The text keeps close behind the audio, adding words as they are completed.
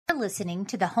listening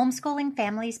to the Homeschooling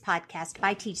Families Podcast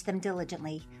by Teach Them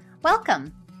Diligently.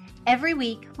 Welcome. Every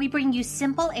week, we bring you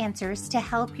simple answers to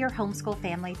help your homeschool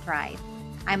family thrive.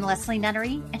 I'm Leslie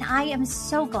Nunnery, and I am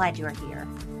so glad you're here.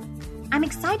 I'm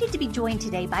excited to be joined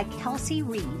today by Kelsey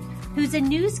Reed, who's a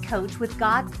news coach with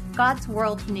God's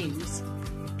World News.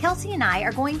 Kelsey and I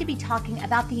are going to be talking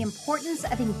about the importance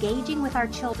of engaging with our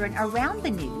children around the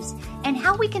news and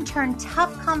how we can turn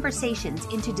tough conversations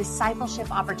into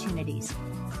discipleship opportunities.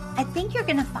 I think you're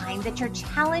going to find that you're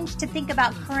challenged to think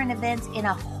about current events in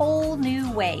a whole new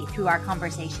way through our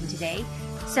conversation today,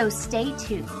 so stay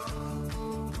tuned.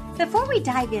 Before we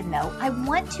dive in, though, I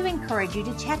want to encourage you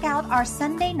to check out our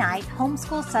Sunday night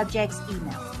Homeschool Subjects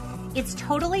email. It's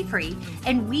totally free,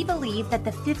 and we believe that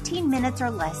the 15 minutes or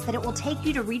less that it will take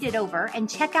you to read it over and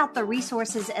check out the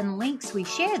resources and links we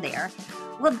share there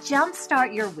will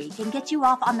jumpstart your week and get you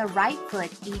off on the right foot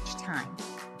each time.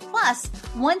 Plus,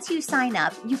 once you sign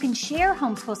up, you can share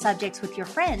homeschool subjects with your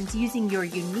friends using your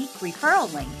unique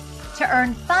referral link to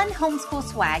earn fun homeschool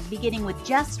swag beginning with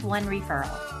just one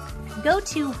referral. Go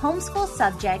to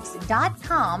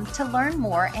homeschoolsubjects.com to learn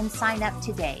more and sign up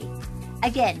today.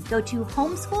 Again, go to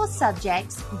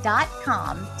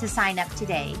homeschoolsubjects.com to sign up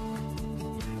today.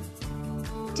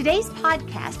 Today's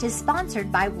podcast is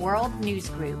sponsored by World News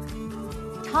Group.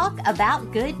 Talk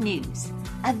about good news.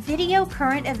 A video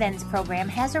current events program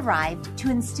has arrived to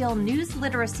instill news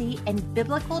literacy and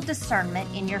biblical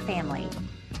discernment in your family.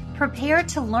 Prepare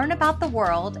to learn about the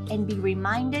world and be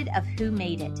reminded of who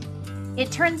made it.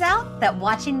 It turns out that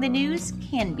watching the news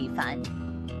can be fun.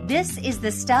 This is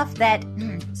the stuff that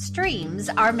streams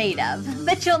are made of,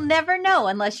 but you'll never know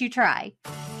unless you try.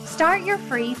 Start your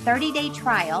free 30-day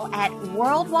trial at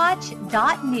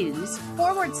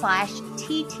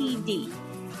worldwatch.news/TTD.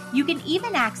 You can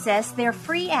even access their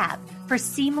free app for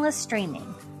seamless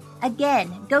streaming.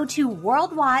 Again, go to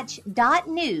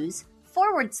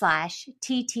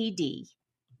worldwatch.news/TTD.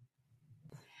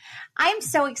 I'm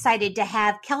so excited to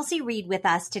have Kelsey Reed with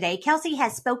us today. Kelsey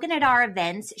has spoken at our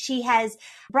events. She has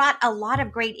brought a lot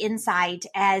of great insight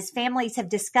as families have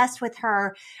discussed with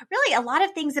her really a lot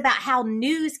of things about how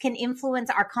news can influence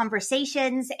our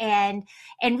conversations and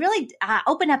really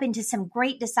open up into some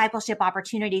great discipleship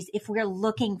opportunities if we're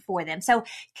looking for them. So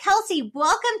Kelsey,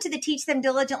 welcome to the Teach Them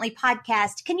Diligently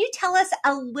podcast. Can you tell us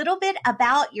a little bit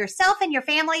about yourself and your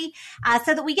family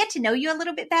so that we get to know you a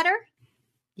little bit better?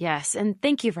 Yes. And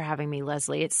thank you for having me,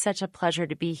 Leslie. It's such a pleasure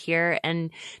to be here.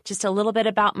 And just a little bit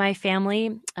about my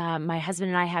family. My husband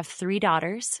and I have 3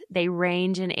 daughters. They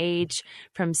range in age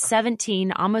from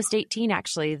 17, almost 18,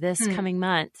 actually, this coming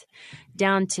month,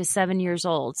 down to 7 years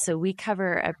old. So we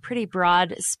cover a pretty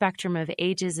broad spectrum of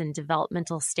ages and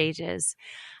developmental stages.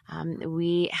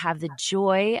 We have the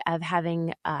joy of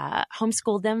having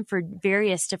homeschooled them for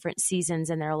various different seasons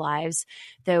in their lives,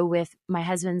 though with my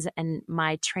husband's and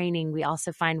my training, we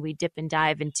also find we dip and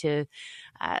dive into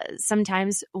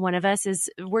sometimes one of us is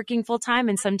working full-time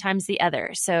and sometimes the other.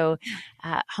 So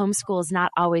homeschool is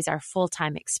not always our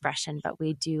full-time expression, but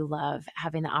we do love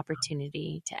having the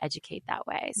opportunity to educate that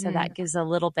way. So that gives a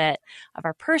little bit of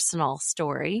our personal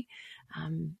story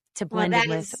to blend in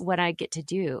with what I get to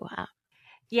do.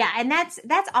 Yeah, and that's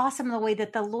awesome, the way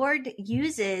that the Lord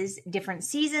uses different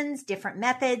seasons, different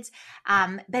methods,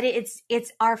 but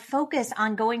it's our focus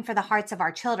on going for the hearts of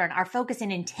our children, our focus in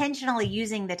intentionally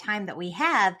using the time that we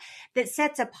have that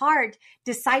sets apart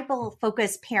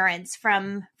disciple-focused parents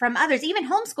from others, even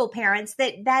homeschool parents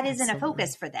that isn't a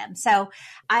focus for them. So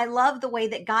I love the way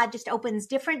that God just opens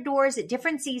different doors at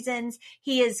different seasons.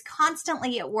 He is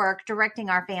constantly at work directing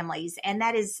our families, and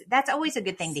that's always a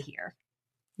good thing to hear.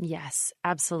 Yes,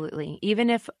 absolutely. Even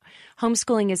if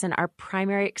homeschooling isn't our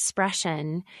primary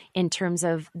expression in terms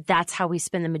of that's how we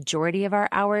spend the majority of our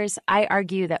hours, I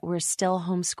argue that we're still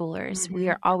homeschoolers. We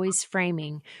are always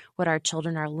framing what our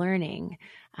children are learning.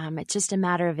 It's just a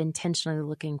matter of intentionally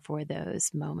looking for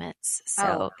those moments.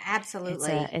 So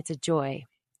absolutely. It's a joy.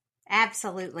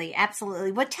 Absolutely.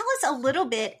 Absolutely. Well, tell us a little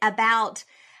bit about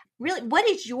really, what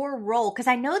is your role? Because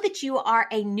I know that you are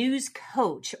a news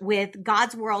coach with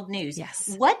God's World News.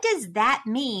 Yes. What does that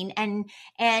mean? And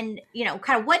kind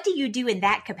of what do you do in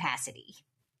that capacity?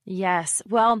 Yes.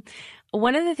 Well,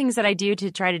 one of the things that I do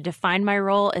to try to define my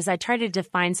role is I try to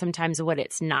define sometimes what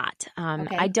it's not.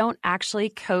 I don't actually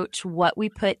coach what we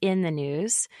put in the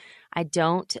news.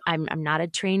 I'm not a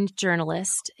trained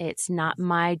journalist. It's not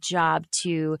my job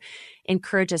to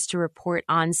encourage us to report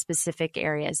on specific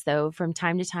areas, though from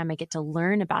time to time I get to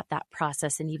learn about that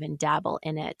process and even dabble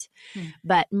in it.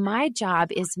 But my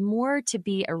job is more to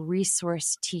be a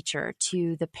resource teacher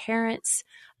to the parents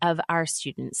of our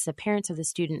students, the parents of the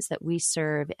students that we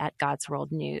serve at God's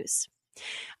World News.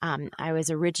 I was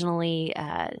originally,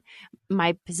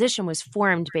 my position was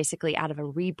formed basically out of a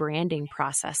rebranding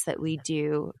process that we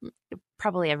do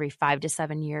probably every 5 to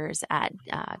 7 years at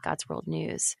God's World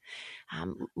News,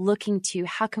 looking to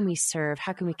how can we serve,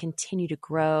 how can we continue to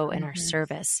grow in our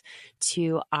service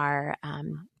to our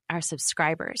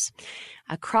subscribers.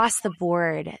 Across the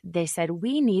board, they said,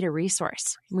 we need a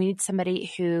resource. We need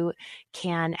somebody who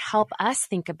can help us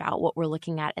think about what we're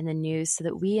looking at in the news so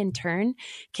that we in turn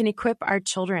can equip our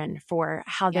children for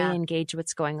how they engage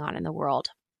what's going on in the world.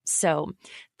 So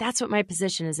that's what my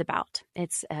position is about.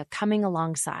 It's coming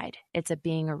alongside. It's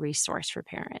being a resource for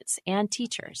parents and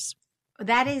teachers.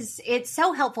 It's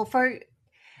so helpful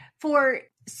for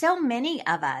so many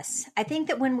of us. I think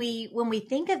that when we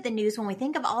think of the news, when we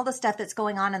think of all the stuff that's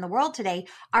going on in the world today,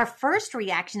 our first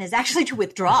reaction is actually to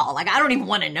withdraw. Like, I don't even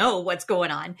want to know what's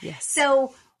going on. Yes.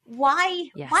 So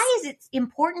why is it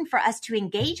important for us to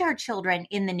engage our children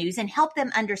in the news and help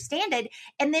them understand it?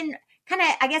 And then kind of,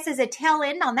 I guess, as a tail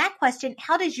end on that question,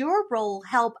 how does your role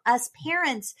help us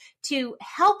parents to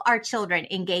help our children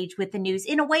engage with the news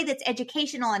in a way that's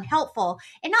educational and helpful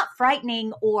and not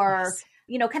frightening or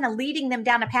kind of leading them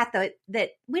down a path that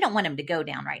we don't want them to go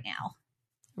down right now?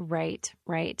 Right.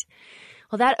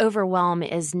 Well, that overwhelm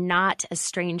is not a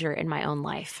stranger in my own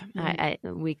life.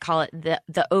 We call it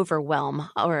the overwhelm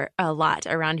or a lot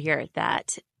around here,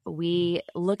 that we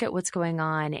look at what's going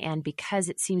on, and because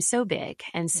it seems so big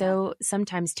and so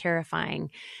sometimes terrifying,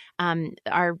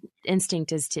 our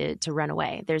instinct is to run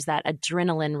away. There's that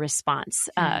adrenaline response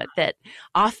that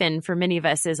often for many of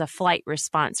us is a flight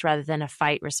response rather than a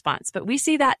fight response. But we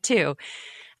see that too.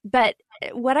 But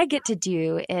what I get to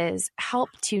do is help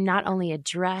to not only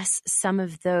address some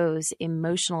of those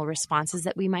emotional responses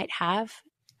that we might have.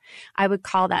 I would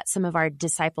call that some of our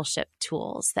discipleship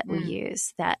tools that we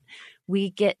use, that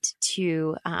we get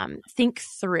to think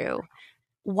through.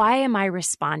 Why am I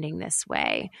responding this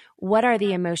way? What are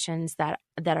the emotions that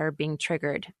are being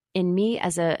triggered in me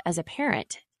as a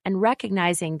parent? And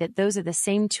recognizing that those are the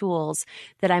same tools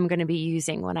that I'm going to be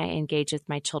using when I engage with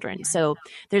my children. So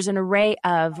there's an array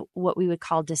of what we would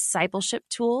call discipleship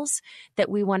tools that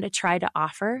we want to try to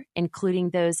offer, including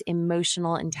those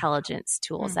emotional intelligence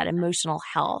tools, that emotional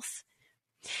health.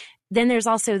 Then there's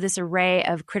also this array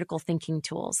of critical thinking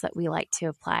tools that we like to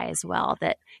apply as well,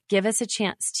 that give us a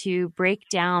chance to break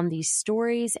down these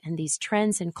stories and these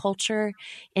trends in culture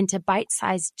into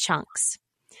bite-sized chunks.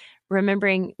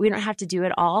 Remembering we don't have to do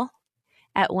it all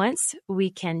at once. We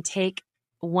can take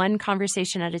one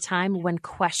conversation at a time, one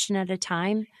question at a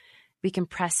time. We can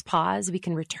press pause. We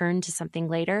can return to something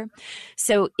later.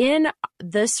 So in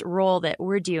this role that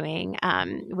we're doing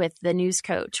with the News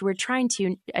Coach, we're trying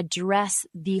to address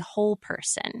the whole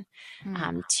person,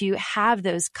 to have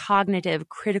those cognitive,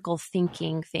 critical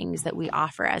thinking things that we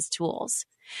offer as tools,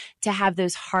 to have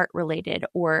those heart-related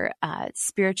or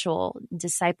spiritual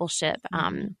discipleship,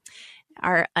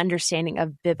 our understanding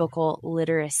of biblical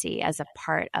literacy as a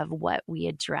part of what we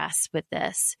address with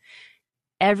this.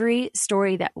 Every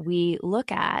story that we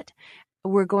look at,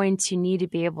 we're going to need to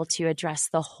be able to address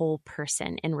the whole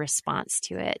person in response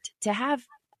to it, to have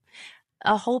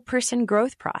a whole person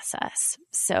growth process.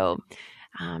 So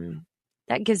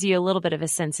that gives you a little bit of a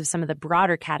sense of some of the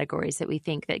broader categories that we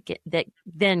think that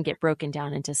then get broken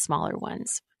down into smaller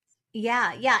ones.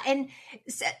 Yeah. And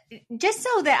so, just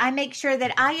so that I make sure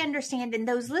that I understand and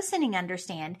those listening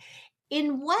understand,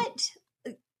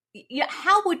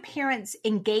 how would parents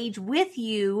engage with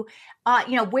you?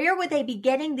 Where would they be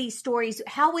getting these stories?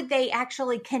 How would they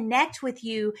actually connect with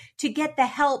you to get the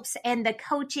helps and the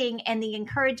coaching and the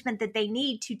encouragement that they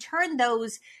need to turn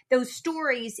those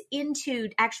stories into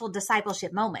actual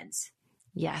discipleship moments?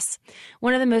 Yes.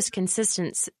 One of the most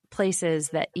consistent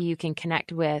places that you can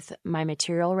connect with my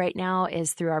material right now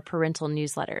is through our parental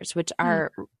newsletters, which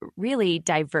are really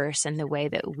diverse in the way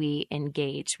that we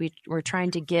engage. We're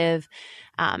trying to give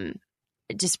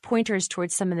just pointers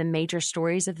towards some of the major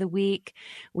stories of the week.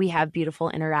 We have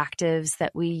beautiful interactives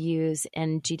that we use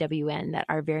in GWN that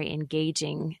are very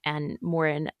engaging and more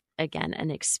in, again,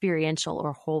 an experiential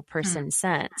or whole person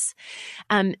sense.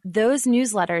 Those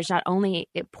newsletters not only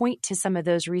point to some of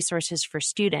those resources for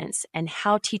students and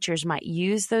how teachers might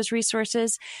use those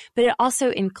resources, but it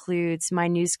also includes my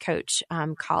News Coach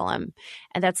column.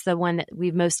 And that's the one that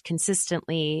we've most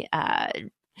consistently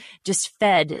just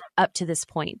fed up to this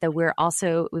point. That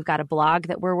we've got a blog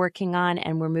that we're working on,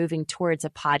 and we're moving towards a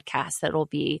podcast that will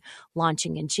be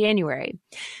launching in January.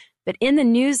 But in the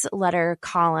newsletter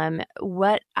column,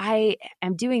 what I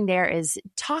am doing there is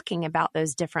talking about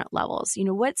those different levels.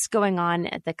 What's going on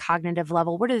at the cognitive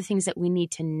level? What are the things that we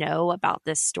need to know about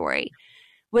this story?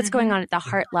 What's going on at the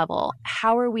heart level?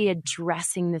 How are we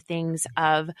addressing the things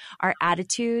of our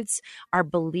attitudes, our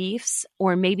beliefs,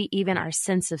 or maybe even our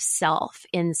sense of self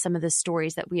in some of the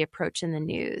stories that we approach in the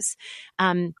news?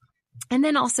 And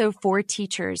then also for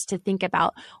teachers to think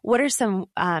about what are some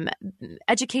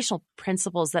educational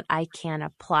principles that I can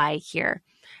apply here?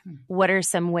 What are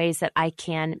some ways that I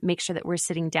can make sure that we're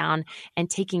sitting down and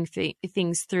taking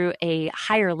things through a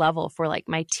higher level for like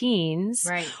my teens,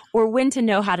 right? Or when to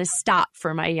know how to stop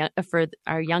for for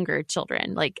our younger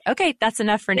children? Like, okay, that's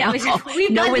enough for now.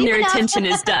 Know when their attention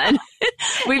is done.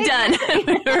 We've done.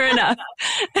 We're enough.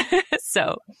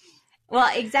 Well,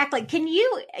 exactly. Can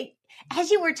you? As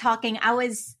you were talking, I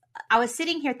was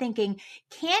sitting here thinking,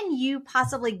 can you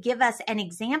possibly give us an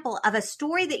example of a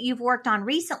story that you've worked on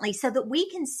recently so that we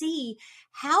can see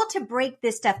how to break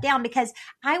this stuff down? Because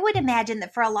I would imagine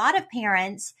that for a lot of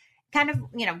parents, kind of,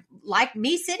 like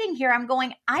me sitting here, I'm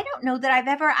going, I don't know that I've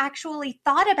ever actually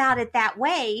thought about it that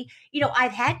way.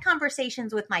 I've had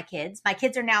conversations with my kids. My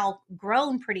kids are now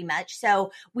grown pretty much.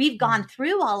 So we've gone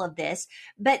through all of this,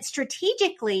 but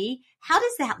strategically, how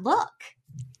does that look?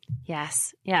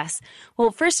 Yes.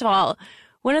 Well, first of all,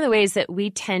 one of the ways that we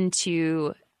tend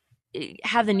to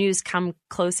have the news come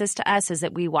closest to us is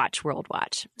that we watch World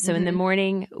Watch. So in the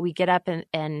morning, we get up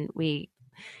and we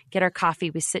get our coffee,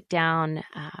 we sit down,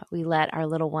 we let our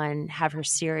little one have her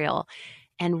cereal,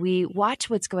 and we watch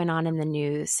what's going on in the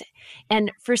news. And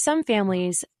for some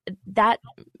families, that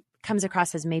comes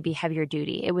across as maybe heavier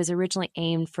duty. It was originally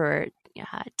aimed for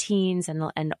teens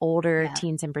and older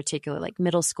teens in particular, like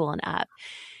middle school and up.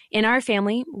 In our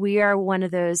family, we are one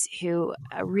of those who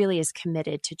really is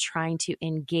committed to trying to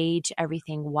engage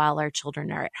everything while our children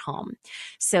are at home.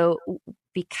 So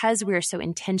because we're so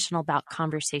intentional about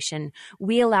conversation,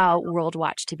 we allow World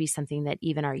Watch to be something that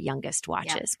even our youngest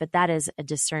watches. But that is a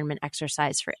discernment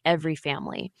exercise for every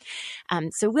family.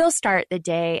 So we'll start the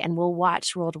day and we'll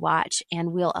watch World Watch,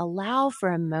 and we'll allow for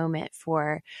a moment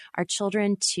for our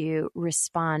children to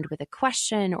respond with a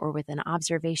question or with an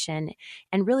observation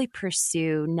and really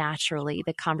pursue naturally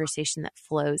the conversation that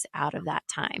flows out of that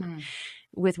time.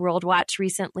 With World Watch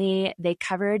recently, they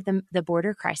covered the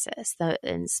border crisis,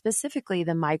 and specifically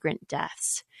the migrant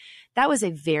deaths. That was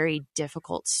a very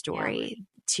difficult story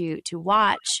to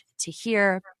watch, to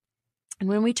hear. And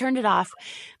when we turned it off,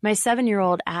 my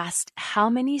 7-year-old asked, how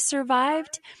many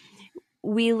survived?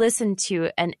 We listened to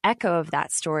an echo of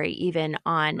that story, even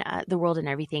on The World and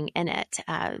Everything in It.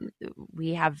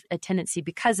 We have a tendency,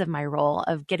 because of my role,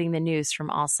 of getting the news from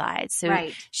all sides. So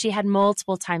she had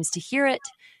multiple times to hear it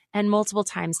and multiple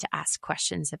times to ask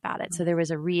questions about it. So there was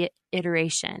a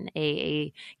reiteration,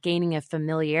 a gaining of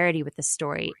familiarity with the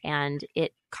story, and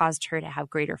it caused her to have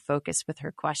greater focus with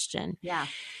her question. Yeah.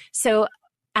 So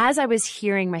as I was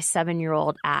hearing my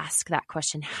 7-year-old ask that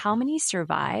question, how many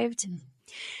survived?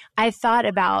 I thought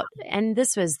about, and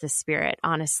this was the Spirit,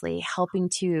 honestly, helping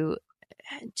to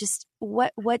just,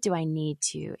 what do I need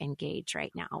to engage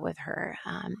right now with her?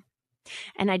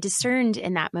 And I discerned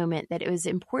in that moment that it was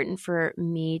important for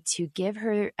me to give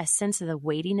her a sense of the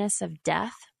weightiness of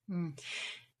death,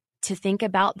 to think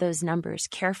about those numbers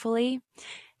carefully.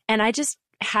 And I just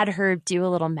had her do a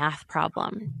little math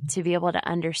problem to be able to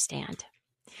understand.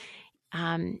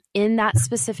 In that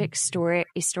specific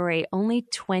story, only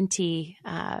 20,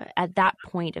 at that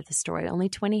point of the story, only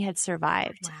 20 had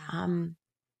survived. Wow.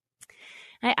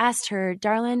 I asked her,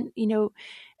 darling,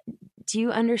 do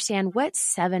you understand what's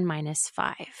 7 minus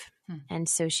 5? And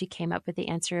so she came up with the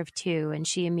answer of 2, and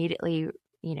she immediately,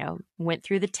 went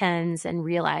through the tens and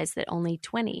realized that only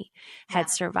 20 had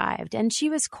survived, and she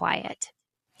was quiet.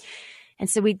 And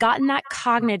so we'd gotten that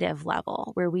cognitive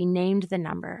level where we named the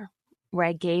number, where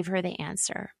I gave her the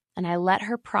answer, and I let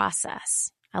her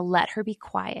process. I let her be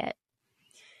quiet.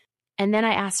 And then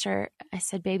I asked her, I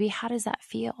said, baby, how does that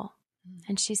feel?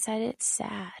 And she said, it's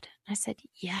sad. I said,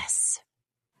 yes.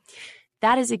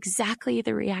 That is exactly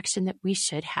the reaction that we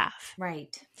should have.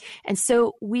 Right. And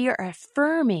so we are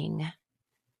affirming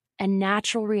a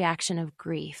natural reaction of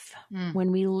grief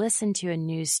when we listen to a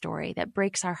news story that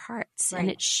breaks our hearts, and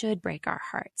it should break our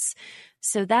hearts.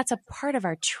 So that's a part of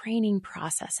our training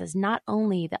process, is not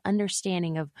only the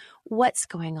understanding of what's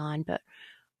going on, but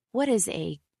what is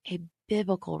a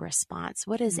biblical response?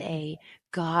 What is a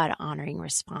God-honoring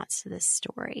response to this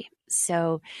story?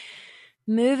 So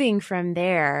moving from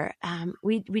there,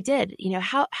 we did,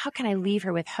 how can I leave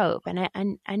her with hope?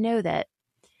 And I know that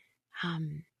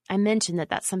I mentioned that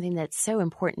that's something that's so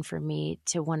important for me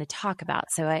to want to talk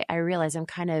about. So I realize I'm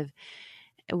kind of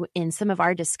in some of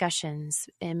our discussions,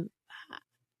 and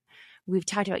we've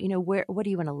talked about, what do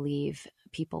you want to leave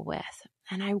people with?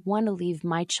 And I want to leave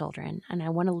my children, and I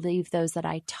want to leave those that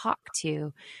I talk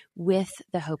to with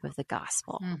the hope of the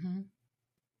gospel. Mm-hmm.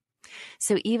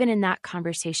 So even in that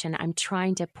conversation, I'm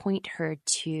trying to point her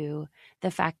to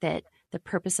the fact that the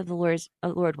purpose of the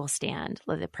Lord will stand.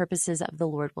 The purposes of the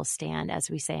Lord will stand, as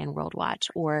we say in World Watch,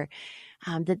 or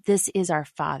that this is our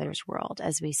Father's world,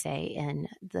 as we say in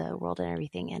the world and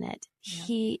everything in it. Yeah.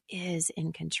 He is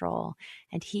in control,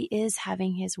 and he is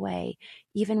having his way,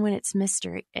 even when it's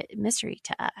mystery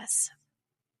to us.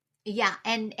 Yeah.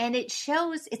 And it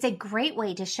shows, it's a great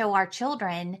way to show our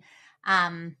children,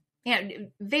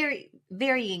 very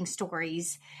varying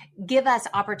stories give us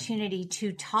opportunity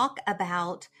to talk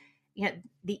about,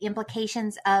 the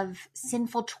implications of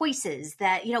sinful choices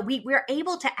that, we're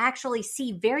able to actually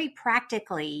see very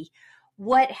practically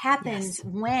what happens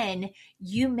when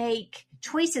you make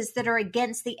choices that are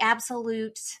against the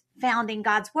absolute found in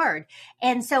God's word.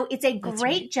 And so it's a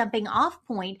great jumping off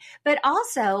point, but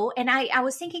also, and I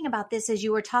was thinking about this as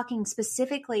you were talking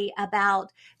specifically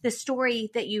about the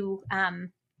story that you,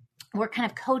 we're kind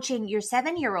of coaching your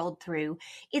 7-year-old through.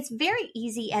 It's very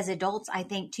easy as adults, I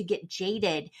think, to get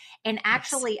jaded and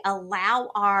actually allow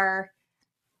our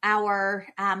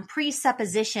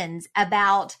presuppositions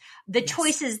about the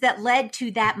choices that led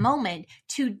to that moment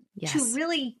to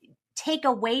really take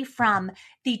away from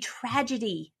the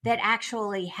tragedy that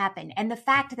actually happened. And the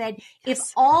fact that if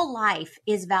all life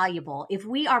is valuable, if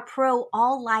we are pro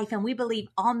all life and we believe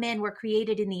all men were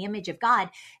created in the image of God,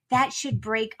 that should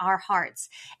break our hearts.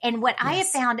 And what I have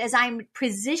found as I'm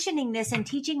positioning this and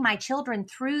teaching my children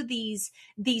through these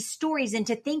stories and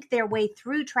to think their way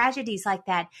through tragedies like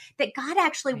that God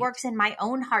actually works in my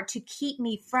own heart to keep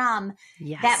me from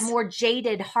that more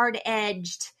jaded,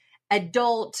 hard-edged,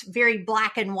 adult, very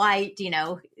black and white,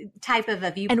 type of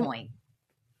a viewpoint.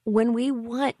 And when we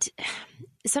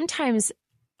sometimes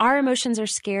our emotions are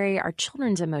scary, our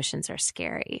children's emotions are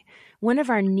scary. One of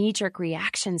our knee-jerk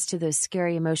reactions to those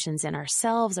scary emotions in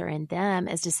ourselves or in them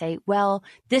is to say, well,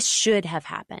 this should have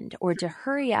happened, or to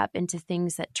hurry up into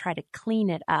things that try to clean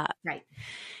it up. Right.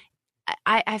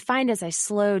 I find as I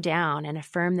slow down and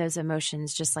affirm those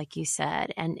emotions, just like you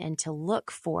said, and to look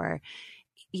for,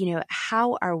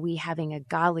 how are we having a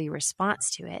godly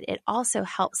response to it? It also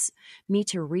helps me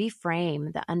to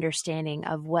reframe the understanding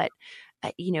of what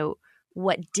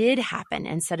did happen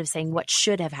instead of saying what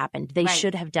should have happened. They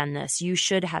should have done this. You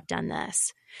should have done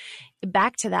this.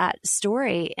 Back to that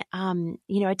story,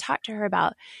 I talked to her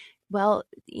about,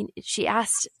 she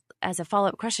asked as a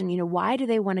follow-up question, why do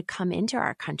they want to come into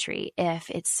our country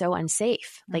if it's so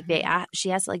unsafe? Mm-hmm. Like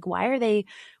she asked, why are they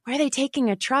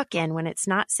taking a truck in when it's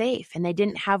not safe and they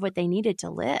didn't have what they needed to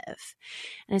live?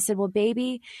 And I said, well,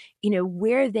 baby,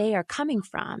 where they are coming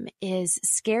from is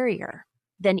scarier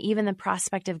than even the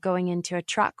prospect of going into a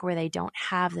truck where they don't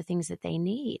have the things that they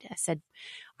need. I said,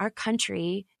 our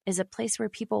country is a place where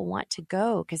people want to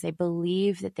go because they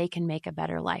believe that they can make a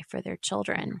better life for their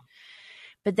children.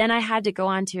 But then I had to go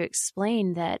on to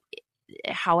explain that,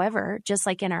 however, just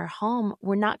like in our home,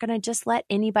 we're not going to just let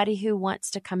anybody who wants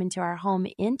to come into our home.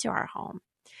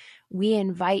 We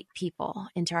invite people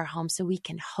into our home so we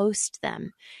can host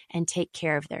them and take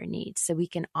care of their needs, so we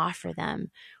can offer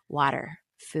them water,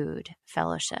 food,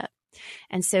 fellowship.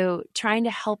 And so trying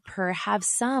to help her have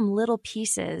some little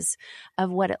pieces of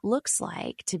what it looks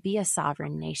like to be a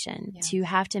sovereign nation, to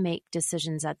have to make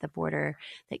decisions at the border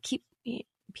that keep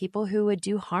people who would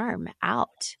do harm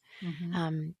out,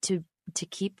 to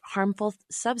keep harmful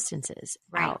substances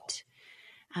out.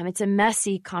 It's a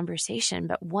messy conversation,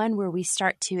 but one where we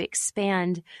start to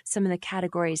expand some of the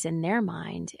categories in their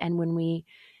mind. And when we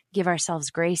give ourselves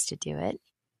grace to do it,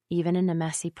 even in a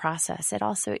messy process, it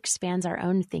also expands our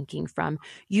own thinking from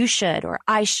you should or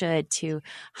I should to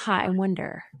I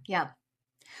wonder. Yeah.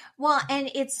 Well,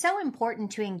 and it's so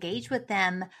important to engage with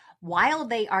them while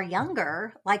they are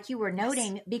younger, like you were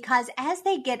noting, because as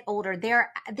they get older,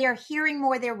 they're hearing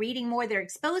more, they're reading more, they're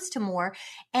exposed to more.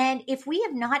 And if we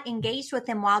have not engaged with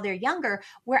them while they're younger,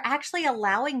 we're actually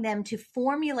allowing them to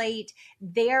formulate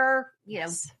their,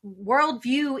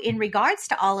 worldview in regards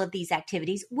to all of these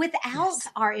activities without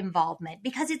our involvement,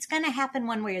 because it's going to happen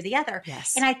one way or the other.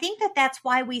 Yes. And I think that that's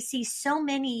why we see so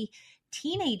many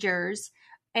teenagers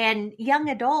and young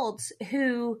adults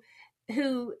who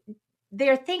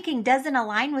their thinking doesn't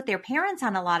align with their parents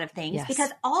on a lot of things, Yes.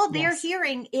 because all they're Yes.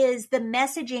 hearing is the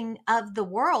messaging of the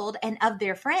world and of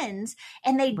their friends.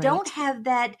 And they don't Right. have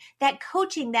that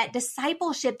coaching, that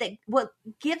discipleship that will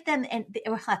give them and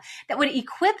that would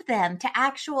equip them to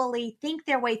actually think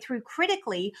their way through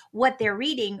critically what they're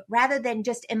reading, rather than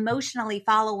just emotionally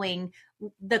following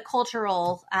the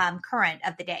cultural current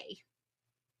of the day.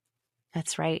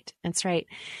 That's right. That's right.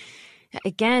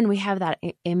 Again, we have that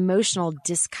emotional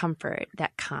discomfort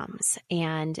that comes,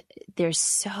 and there's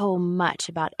so much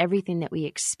about everything that we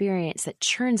experience that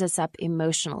churns us up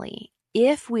emotionally.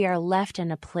 If we are left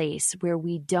in a place where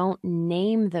we don't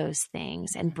name those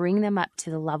things and bring them up to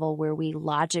the level where we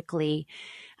logically,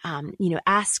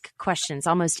 ask questions,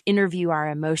 almost interview our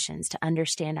emotions to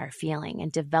understand our feeling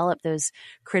and develop those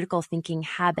critical thinking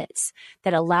habits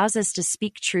that allows us to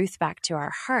speak truth back to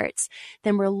our hearts,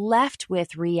 then we're left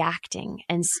with reacting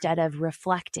instead of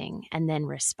reflecting and then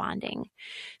responding.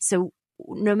 So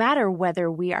no matter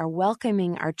whether we are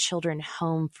welcoming our children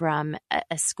home from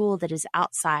a school that is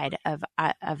outside of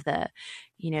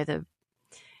the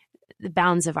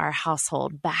bounds of our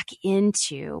household back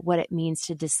into what it means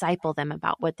to disciple them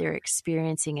about what they're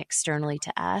experiencing externally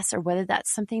to us, or whether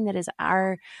that's something that is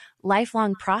our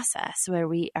lifelong process where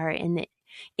we are in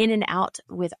and out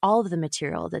with all of the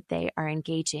material that they are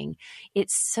engaging.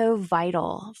 It's so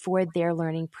vital for their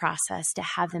learning process to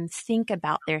have them think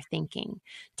about their thinking,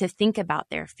 to think about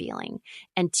their feeling,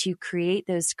 and to create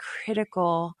those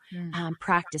critical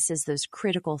practices, those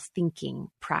critical thinking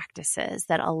practices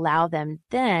that allow them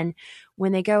then,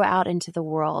 when they go out into the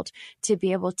world, to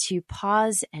be able to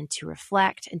pause and to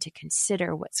reflect and to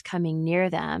consider what's coming near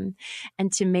them,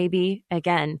 and to maybe,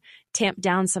 again, tamp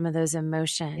down some of those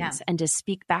emotions and to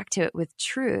speak back to it with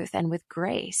truth and with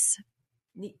grace.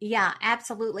 Yeah,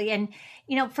 absolutely. And,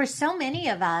 for so many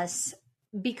of us,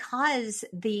 because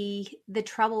the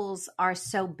troubles are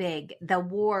so big, the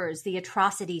wars, the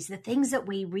atrocities, the things that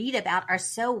we read about are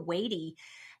so weighty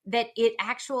that it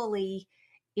actually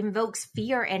invokes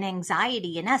fear and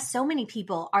anxiety in us. So many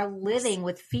people are living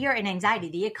with fear and anxiety,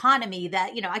 the economy,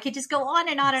 that, I could just go on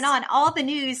and on and on. All the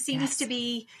news seems to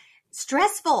be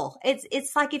stressful.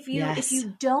 It's like if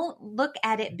you don't look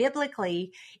at it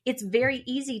biblically, it's very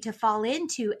easy to fall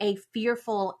into a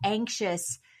fearful,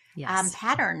 anxious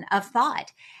pattern of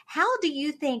thought. How do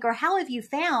you think, or how have you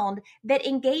found that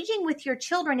engaging with your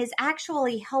children is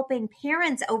actually helping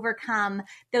parents overcome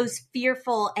those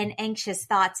fearful and anxious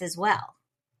thoughts as well?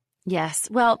 Yes.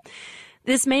 Well,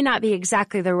 this may not be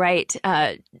exactly the right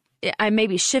I may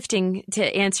be shifting to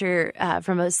answer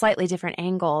from a slightly different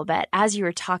angle, but as you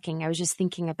were talking, I was just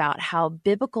thinking about how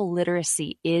biblical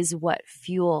literacy is what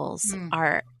fuels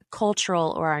our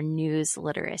cultural or our news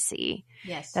literacy.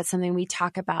 Yes. That's something we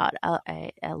talk about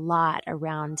a lot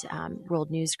around World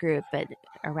News Group, but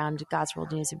around God's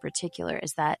World News in particular,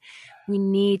 is that we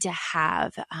need to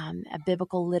have a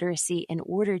biblical literacy in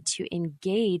order to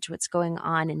engage what's going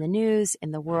on in the news, in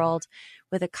the world,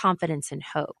 with a confidence and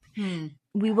hope.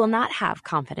 We will not have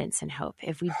confidence and hope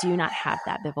if we do not have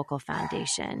that biblical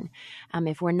foundation,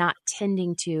 if we're not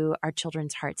tending to our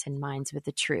children's hearts and minds with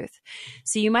the truth.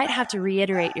 So you might have to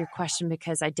reiterate your question,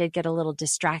 because I did get a little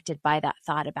distracted by that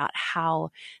thought about how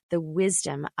the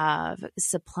wisdom of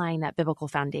supplying that biblical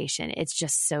foundation, it's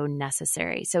just so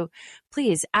necessary. So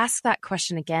please ask that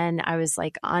question again. I was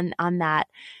like on that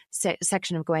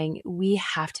section of going, we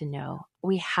have to know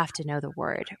the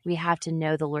word. We have to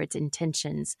know the Lord's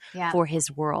intentions for his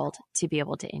world to be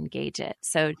able to engage it.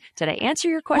 So did I answer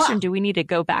your question? Do we need to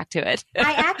go back to it?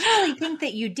 I actually think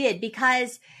that you did,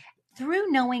 because through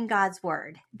knowing God's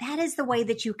word, that is the way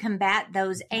that you combat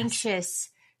those anxious,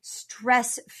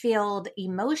 stress-filled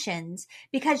emotions,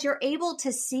 because you're able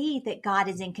to see that God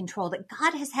is in control, that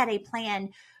God has had a plan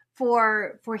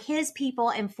for his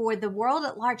people and for the world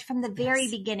at large from the very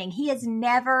beginning. He has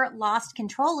never lost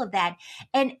control of that.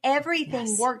 And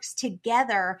everything works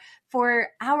together for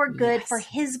our good, for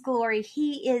his glory.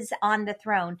 He is on the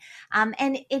throne.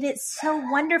 And it is so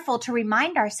wonderful to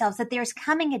remind ourselves that there's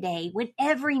coming a day when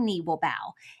every knee will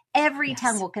bow. Every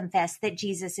tongue will confess that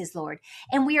Jesus is Lord.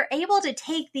 And we are able to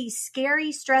take these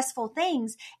scary, stressful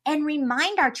things and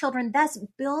remind our children, thus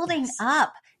building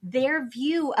up their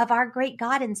view of our great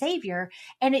God and Savior.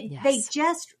 And they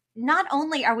just, not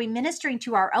only are we ministering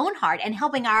to our own heart and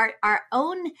helping our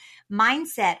own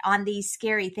mindset on these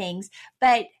scary things,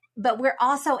 but we're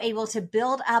also able to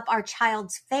build up our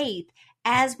child's faith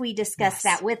as we discuss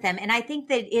that with them. And I think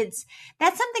that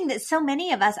that's something that so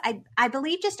many of us, I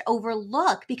believe, just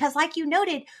overlook, because like you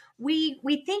noted,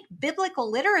 we think biblical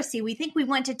literacy, we think we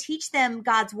want to teach them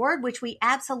God's word, which we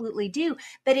absolutely do.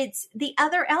 But it's the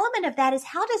other element of that is,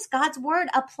 how does God's word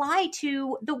apply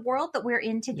to the world that we're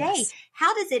in today? Yes.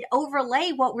 How does it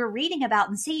overlay what we're reading about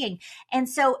and seeing? And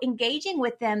so engaging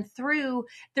with them through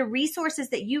the resources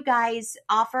that you guys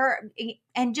offer,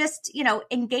 and just,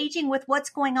 engaging with what's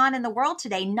going on in the world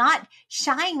today, not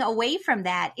shying away from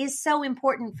that, is so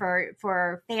important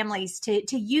for families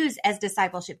to use as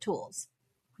discipleship tools.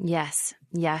 Yes.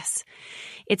 Yes.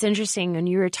 It's interesting when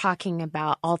you were talking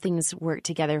about all things work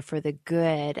together for the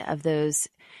good of those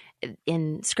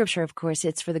in Scripture. Of course,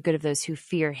 it's for the good of those who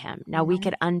fear him. Now, we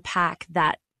could unpack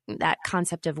that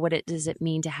concept of what does it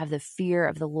mean to have the fear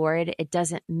of the Lord. It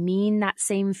doesn't mean that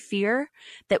same fear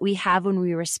that we have when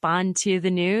we respond to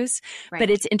the news, Right. But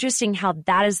it's interesting how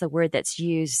that is the word that's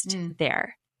used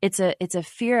there. It's a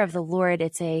fear of the Lord.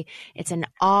 It's an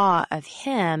awe of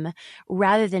him,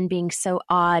 rather than being so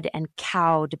awed and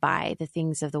cowed by the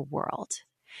things of the world.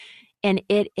 And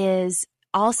it is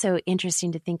also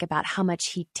interesting to think about how much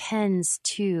he tends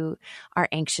to our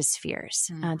anxious fears.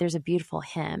 There's a beautiful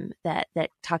hymn that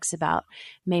talks about,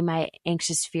 may my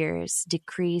anxious fears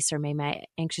decrease, or may my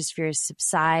anxious fears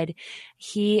subside.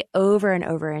 He, over and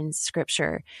over in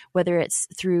Scripture, whether it's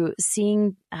through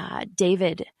seeing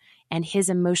David and his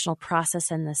emotional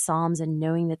process in the Psalms and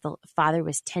knowing that the Father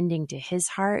was tending to his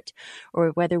heart,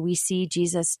 or whether we see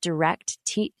Jesus direct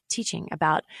teaching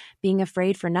about being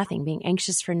afraid for nothing, being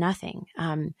anxious for nothing,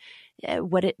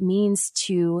 what it means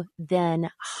to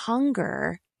then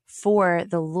hunger for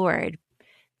the Lord.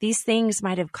 These things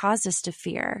might have caused us to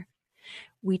fear.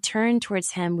 We turn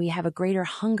towards him, we have a greater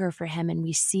hunger for him, and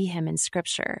we see him in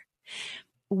Scripture.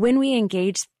 When we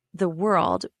engage the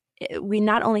world, we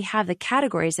not only have the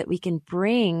categories that we can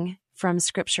bring from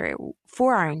Scripture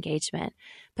for our engagement,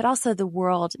 but also the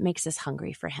world makes us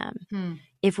hungry for him.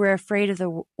 If we're afraid of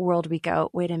the world, we go,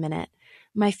 wait a minute,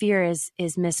 my fear is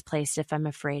misplaced if I'm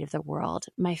afraid of the world.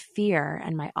 My fear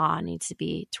and my awe needs to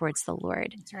be towards the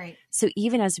Lord. That's right. So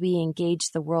even as we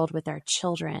engage the world with our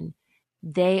children,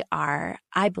 they are,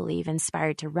 I believe,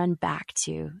 inspired to run back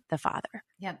to the Father.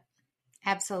 Yep.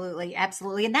 Absolutely.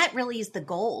 Absolutely. And that really is the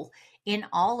goal in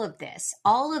all of this,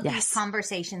 all of these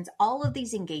conversations, all of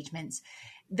these engagements.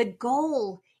 The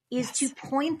goal is to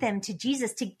point them to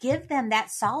Jesus, to give them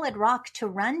that solid rock to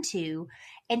run to,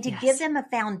 and to give them a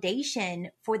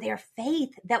foundation for their faith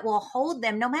that will hold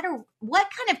them no matter what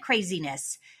kind of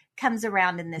craziness comes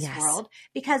around in this world,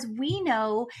 because we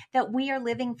know that we are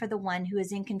living for the one who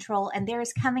is in control, and there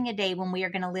is coming a day when we are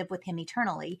going to live with him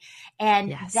eternally.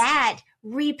 And that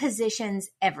repositions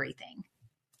everything.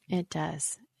 It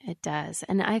does. It does.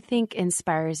 And I think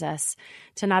inspires us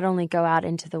to not only go out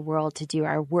into the world to do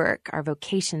our work, our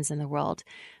vocations in the world,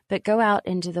 but go out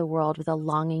into the world with a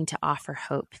longing to offer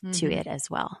hope to it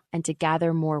as well, and to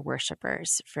gather more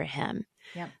worshipers for him.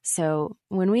 Yep. So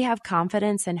when we have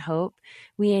confidence and hope,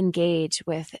 we engage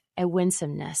with a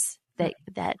winsomeness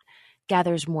that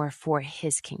gathers more for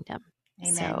his kingdom.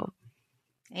 Amen.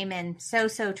 Amen. So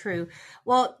true.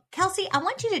 Well, Kelsey, I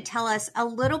want you to tell us a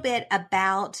little bit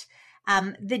about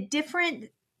the different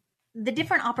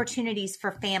opportunities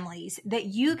for families that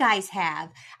you guys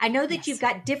have. I know that you've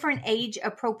got different age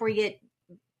appropriate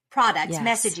products,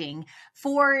 messaging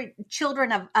for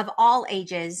children of all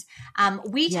ages.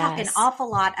 We talk an awful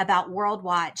lot about World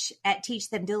Watch at Teach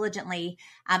Them Diligently.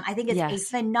 I think it's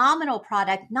a phenomenal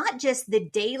product, not just the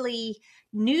daily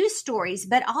news stories,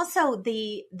 but also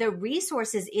the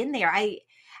resources in there.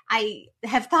 I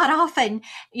have thought often,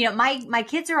 my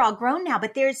kids are all grown now,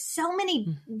 but there's so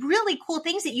many really cool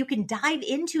things that you can dive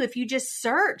into if you just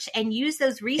search and use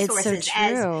those resources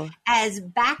as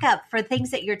backup for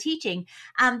things that you're teaching.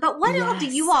 But what all do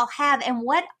you all have, and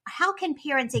how can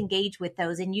parents engage with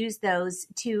those and use those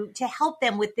to help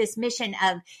them with this mission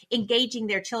of engaging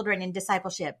their children in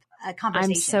discipleship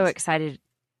conversations? I'm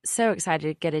so excited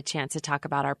to get a chance to talk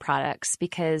about our products,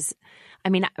 because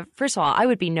first of all, I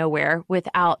would be nowhere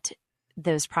without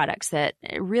those products that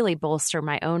really bolster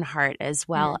my own heart as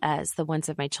well as the ones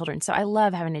of my children. So I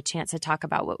love having a chance to talk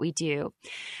about what we do.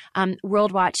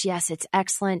 World Watch, yes, it's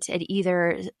excellent. It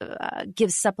either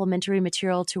gives supplementary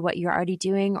material to what you're already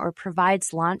doing or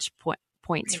provides launch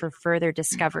points for further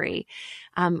discovery.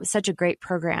 Such a great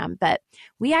program. But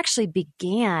we actually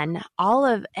began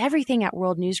everything at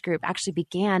World News Group actually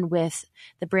began with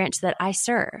the branch that I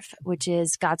serve, which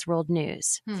is God's World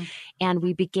News. And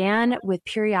we began with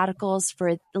periodicals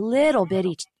for little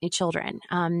bitty children.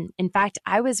 In fact,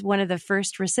 I was one of the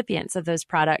first recipients of those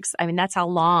products. I mean, that's how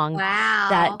long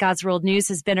that God's World News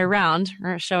has been around,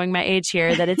 showing my age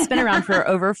here, that it's been around for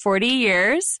over 40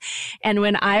 years. And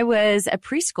when I was a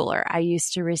preschooler, I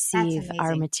used to receive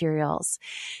our materials.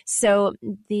 So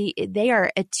they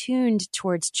are attuned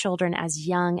towards children as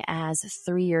young as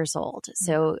 3 years old.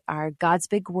 So our God's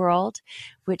Big World,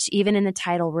 which even in the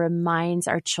title reminds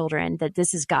our children that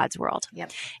this is God's world.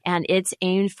 Yep. And it's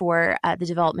aimed for the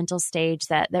developmental stage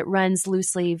that runs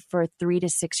loosely for 3 to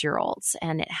 6 year olds.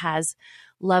 And it has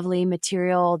lovely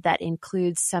material that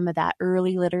includes some of that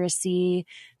early literacy,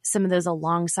 some of those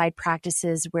alongside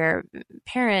practices where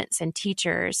parents and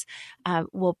teachers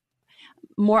will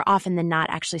more often than not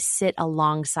actually sit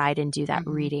alongside and do that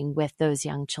reading with those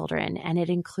young children. And it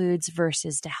includes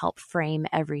verses to help frame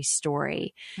every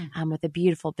story with a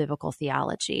beautiful biblical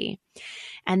theology.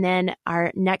 And then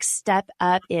our next step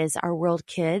up is our World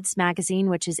Kids magazine,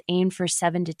 which is aimed for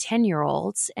 7 to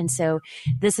 10-year-olds. And so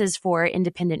this is for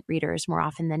independent readers more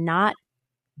often than not.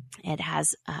 It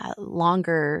has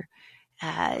longer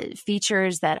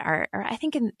features that are I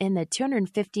think in the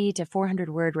 250 to 400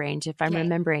 word range, if I'm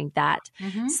remembering that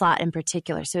slot in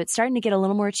particular. So it's starting to get a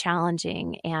little more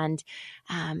challenging. And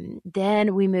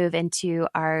then we move into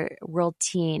our World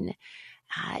Teen.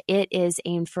 It is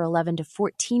aimed for 11 to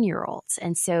 14-year-olds.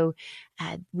 And so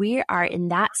we are in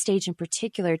that stage in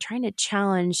particular trying to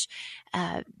challenge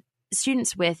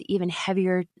students with even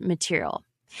heavier material.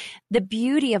 The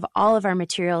beauty of all of our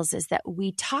materials is that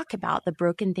we talk about the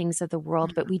broken things of the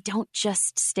world, but we don't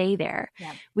just stay there.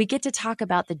 Yeah. We get to talk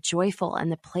about the joyful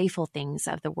and the playful things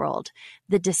of the world,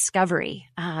 the discovery,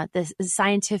 the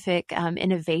scientific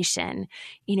innovation,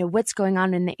 what's going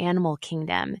on in the animal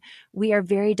kingdom. We are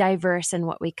very diverse in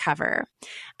what we cover.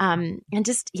 And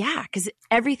because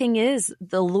everything is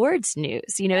the Lord's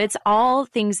news. It's all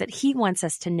things that he wants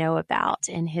us to know about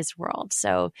in his world.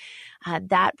 So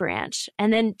that branch.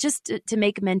 And then just to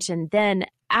make mention, then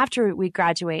after we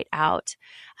graduate out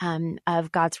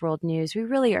of God's World News, we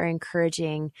really are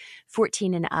encouraging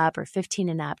 14 and up or 15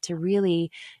 and up to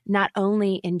really not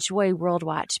only enjoy World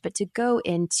Watch, but to go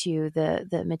into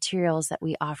the materials that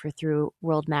we offer through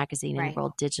World Magazine and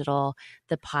World Digital,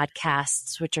 the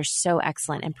podcasts, which are so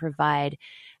excellent and provide,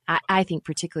 I think,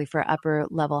 particularly for upper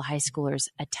level high schoolers,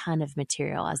 a ton of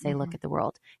material as they look at the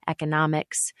world,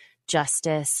 economics,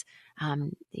 justice.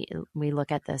 We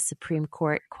look at the Supreme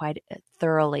Court quite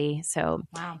thoroughly. So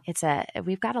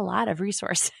we've got a lot of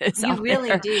resources. You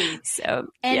really do. So,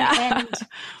 and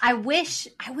I wish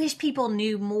people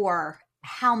knew more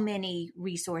how many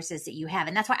resources that you have.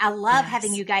 And that's why I love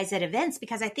having you guys at events,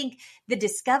 because I think the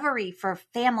discovery for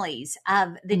families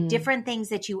of the different things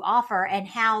that you offer and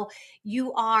how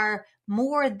you are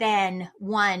more than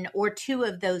one or two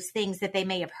of those things that they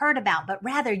may have heard about, but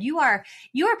rather you are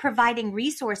providing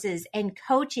resources and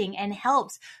coaching and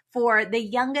helps for the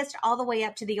youngest all the way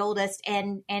up to the oldest,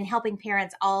 and helping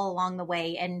parents all along the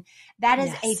way. And that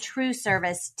is a true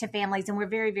service to families. And we're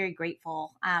very, very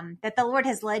grateful that the Lord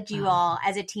has led you all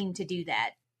as a team to do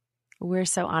that. We're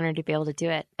so honored to be able to do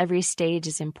it. Every stage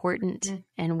is important,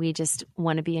 and we just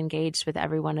want to be engaged with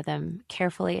every one of them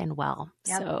carefully and well.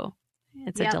 So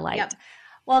it's a delight.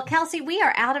 Well, Kelsey, we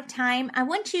are out of time. I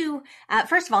want to,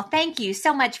 first of all, thank you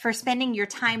so much for spending your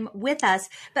time with us.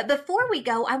 But before we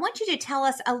go, I want you to tell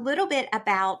us a little bit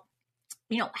about,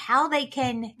 how they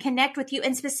can connect with you.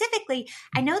 And specifically,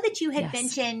 I know that you had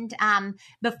mentioned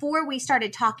before we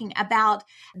started talking about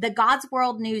the God's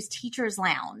World News Teachers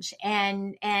Lounge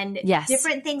and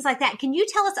different things like that. Can you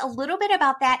tell us a little bit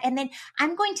about that? And then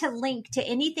I'm going to link to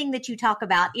anything that you talk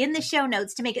about in the show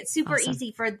notes to make it super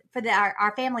easy for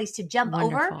our families to jump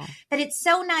over. But it's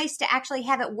so nice to actually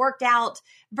have it worked out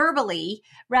verbally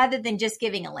rather than just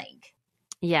giving a link.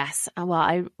 Yes. Well,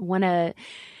 I want to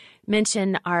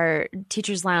mention our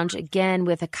Teachers Lounge again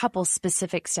with a couple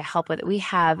specifics to help with it. We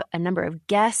have a number of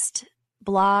guest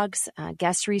blogs,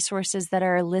 guest resources that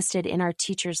are listed in our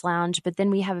Teachers Lounge, but then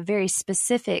we have a very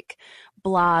specific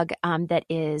blog that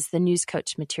is the News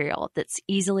Coach material that's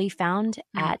easily found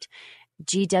at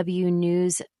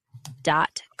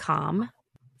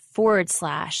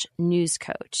gwnews.com/News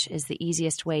Coach is the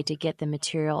easiest way to get the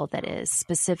material that is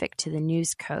specific to the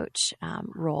News Coach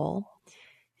role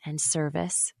and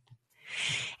service.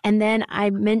 And then I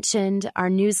mentioned our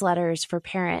newsletters for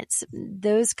parents.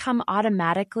 Those come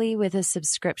automatically with a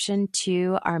subscription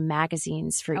to our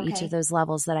magazines for each of those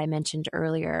levels that I mentioned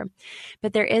earlier.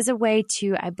 But there is a way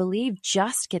to, I believe,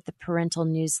 just get the parental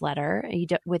newsletter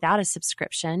without a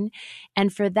subscription.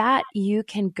 And for that, you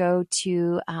can go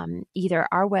to either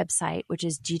our website, which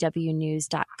is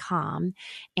gwnews.com,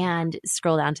 and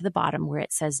scroll down to the bottom where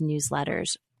it says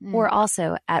newsletters, or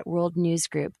also at World News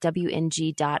Group,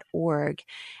 wng.org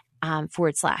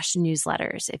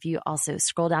 /newsletters. If you also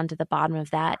scroll down to the bottom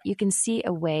of that, you can see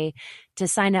a way to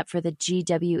sign up for the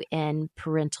GWN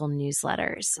parental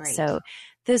newsletters. Great. So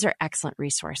those are excellent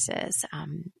resources,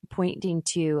 pointing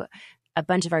to a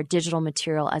bunch of our digital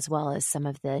material as well as some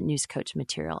of the News Coach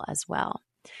material as well.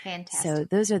 Fantastic. So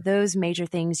those are those major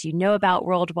things you know about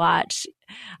World Watch.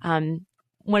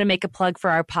 Want to make a plug for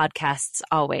our podcasts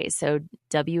always. So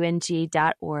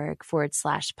wng.org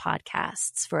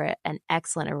 /podcasts for an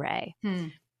excellent array.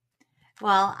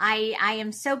 Well, I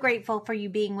am so grateful for you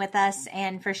being with us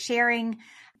and for sharing.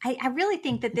 I really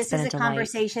think that this is a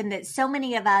conversation that so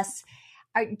many of us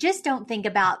just don't think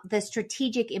about the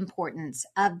strategic importance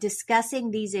of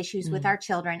discussing these issues with our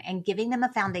children and giving them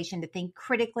a foundation to think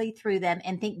critically through them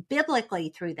and think biblically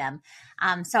through them.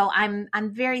 So I'm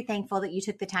very thankful that you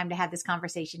took the time to have this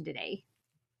conversation today.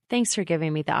 Thanks for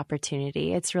giving me the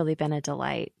opportunity. It's really been a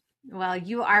delight. Well,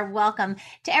 you are welcome.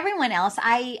 To everyone else,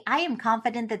 I am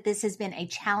confident that this has been a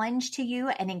challenge to you,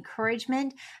 an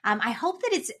encouragement. I hope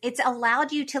that it's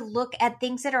allowed you to look at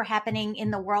things that are happening in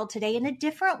the world today in a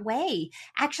different way,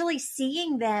 actually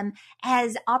seeing them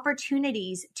as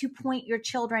opportunities to point your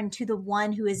children to the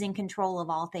one who is in control of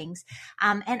all things,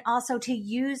 and also to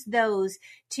use those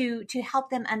to help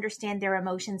them understand their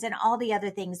emotions and all the other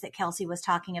things that Kelsey was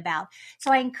talking about.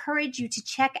 So I encourage you to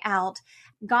check out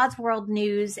God's World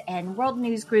News and World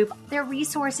News Group, their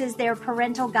resources, their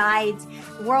parental guides.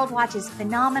 World Watch is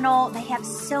phenomenal. They have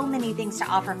so many things to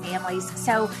offer families.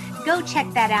 So go check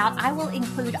that out. I will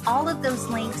include all of those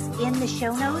links in the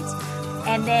show notes,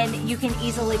 and then you can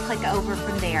easily click over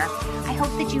from there. I hope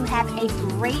that you have a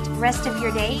great rest of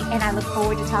your day, and I look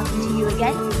forward to talking to you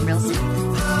again real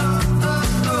soon.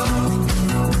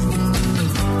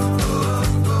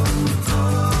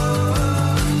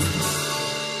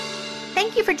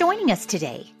 Thank you for joining us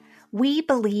today. We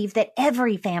believe that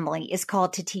every family is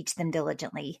called to teach them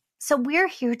diligently, so we're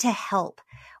here to help.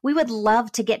 We would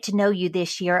love to get to know you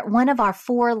this year at one of our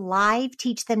 4 live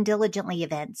Teach Them Diligently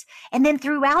events, and then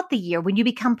throughout the year when you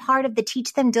become part of the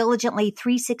Teach Them Diligently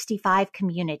 365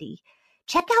 community.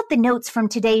 Check out the notes from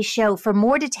today's show for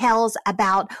more details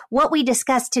about what we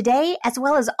discussed today, as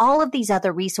well as all of these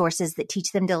other resources that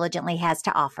Teach Them Diligently has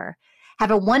to offer.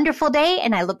 Have a wonderful day,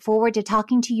 and I look forward to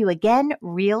talking to you again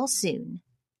real soon.